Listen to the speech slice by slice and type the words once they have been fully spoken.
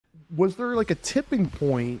was there like a tipping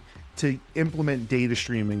point to implement data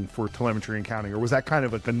streaming for telemetry and counting, or was that kind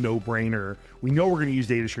of like a no-brainer? We know we're going to use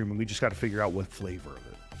data streaming, we just got to figure out what flavor of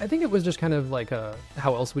it. I think it was just kind of like a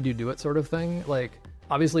how else would you do it sort of thing. Like,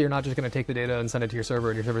 obviously you're not just going to take the data and send it to your server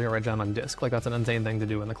and your server's going to write it down on disk. Like, that's an insane thing to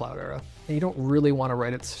do in the cloud era. And you don't really want to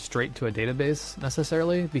write it straight to a database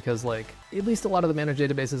necessarily, because like, at least a lot of the managed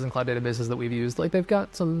databases and cloud databases that we've used, like they've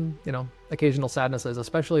got some, you know, occasional sadnesses,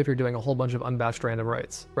 especially if you're doing a whole bunch of unbatched random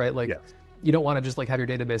writes, right? Like, yes. You don't want to just like have your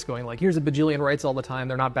database going like, here's a bajillion writes all the time.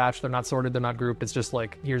 They're not batched, they're not sorted, they're not grouped. It's just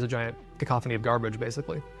like, here's a giant cacophony of garbage,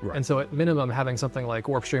 basically. Right. And so at minimum, having something like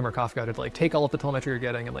WarpStream or Kafka to like take all of the telemetry you're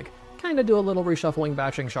getting and like kind of do a little reshuffling,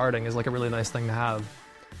 batching, sharding is like a really nice thing to have.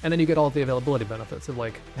 And then you get all of the availability benefits of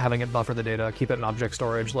like having it buffer the data, keep it in object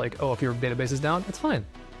storage. Like, oh, if your database is down, it's fine.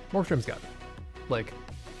 WarpStream's got it. Like,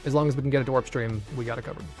 as long as we can get it to WarpStream, we got it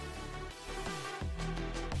covered.